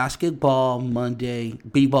basketball Monday,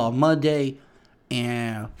 b-ball Monday,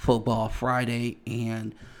 and football Friday.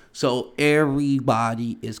 And so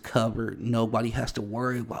everybody is covered. Nobody has to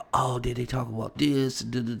worry about, did they talk about this?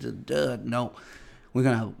 No, we're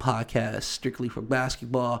going to have a podcast strictly for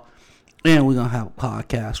basketball, and we're going to have a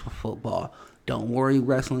podcast for football. Don't worry,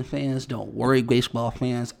 wrestling fans. Don't worry, baseball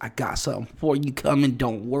fans. I got something for you coming.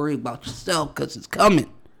 Don't worry about yourself because it's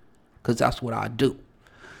coming. Because that's what I do.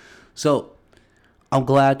 So, I'm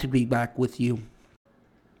glad to be back with you.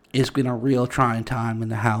 It's been a real trying time in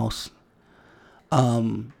the house.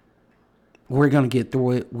 We're going to get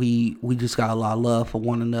through it. We just got a lot of love for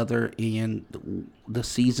one another. And the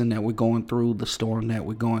season that we're going through, the storm that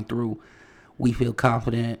we're going through, we feel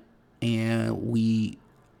confident. And we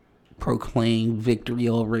proclaim victory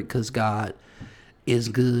over it because God is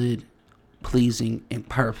good, pleasing, and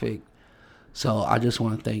perfect. So I just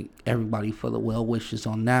want to thank everybody for the well wishes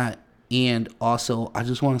on that. And also, I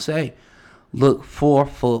just want to say, look for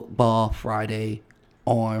Football Friday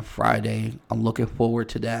on Friday. I'm looking forward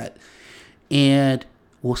to that. And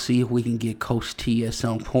we'll see if we can get Coach T at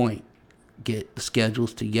some point, get the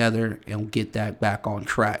schedules together, and get that back on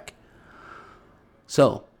track.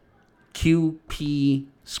 So, QP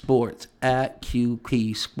Sports, at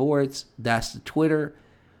QP Sports. That's the Twitter.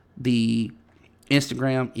 The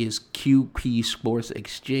Instagram is QP Sports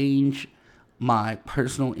Exchange. My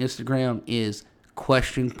personal Instagram is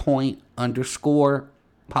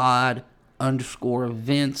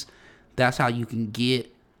 _pod_events. That's how you can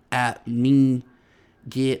get at me,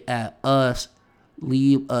 get at us,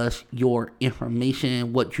 leave us your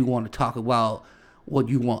information, what you want to talk about, what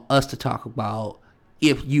you want us to talk about.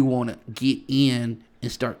 If you want to get in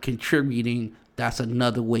and start contributing, that's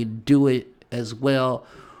another way to do it as well.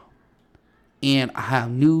 And I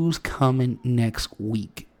have news coming next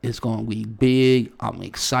week. It's going to be big. I'm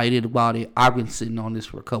excited about it. I've been sitting on this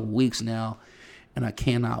for a couple weeks now, and I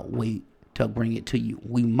cannot wait to bring it to you.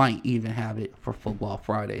 We might even have it for Football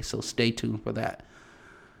Friday, so stay tuned for that.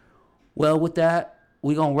 Well, with that,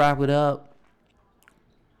 we're going to wrap it up.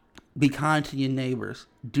 Be kind to your neighbors.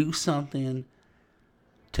 Do something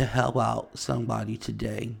to help out somebody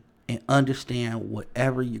today, and understand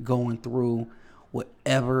whatever you're going through,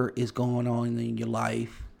 whatever is going on in your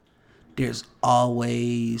life, there's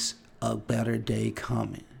always a better day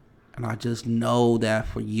coming. And I just know that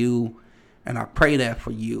for you, and I pray that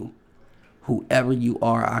for you. Whoever you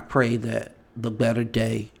are, I pray that the better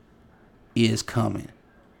day is coming.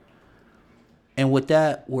 And with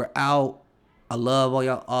that, we're out. I love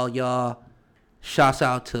all y'all. Shouts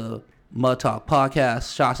out to Mud Talk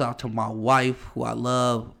Podcast. Shouts out to my wife, who I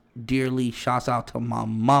love dearly. Shouts out to my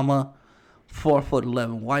mama,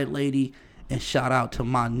 4'11" white lady. And shout out to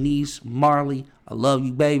my niece, Marley. I love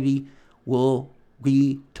you, baby. We'll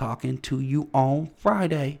we talking to you on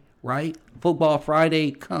Friday, right? Football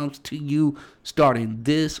Friday comes to you starting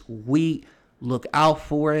this week. Look out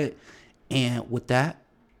for it. And with that,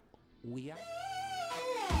 we out.